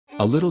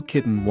A little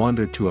kitten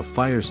wandered to a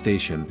fire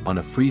station on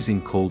a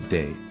freezing cold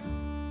day.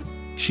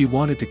 She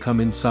wanted to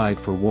come inside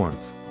for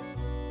warmth.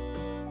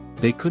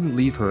 They couldn't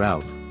leave her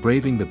out,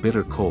 braving the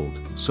bitter cold,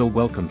 so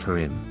welcomed her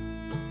in.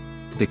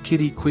 The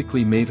kitty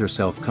quickly made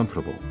herself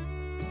comfortable.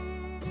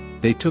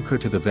 They took her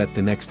to the vet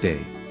the next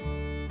day.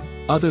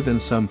 Other than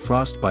some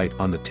frostbite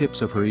on the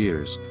tips of her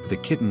ears, the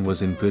kitten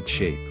was in good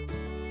shape.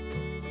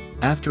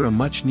 After a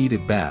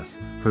much-needed bath,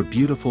 her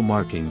beautiful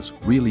markings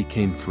really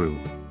came through.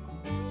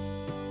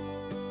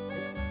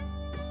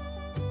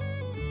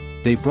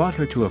 They brought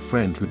her to a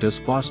friend who does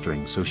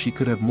fostering so she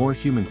could have more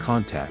human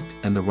contact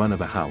and the run of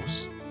a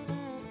house.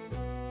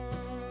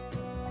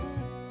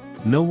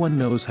 No one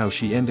knows how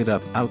she ended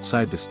up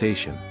outside the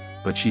station,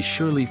 but she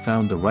surely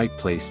found the right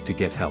place to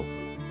get help.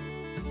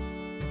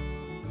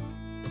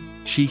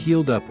 She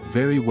healed up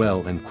very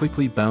well and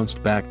quickly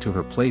bounced back to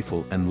her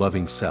playful and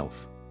loving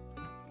self.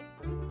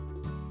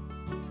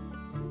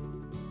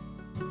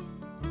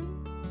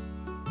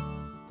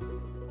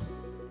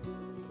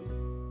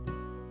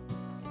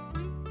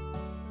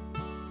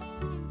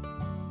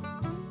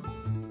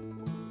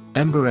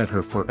 Ember at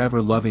her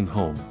forever loving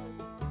home.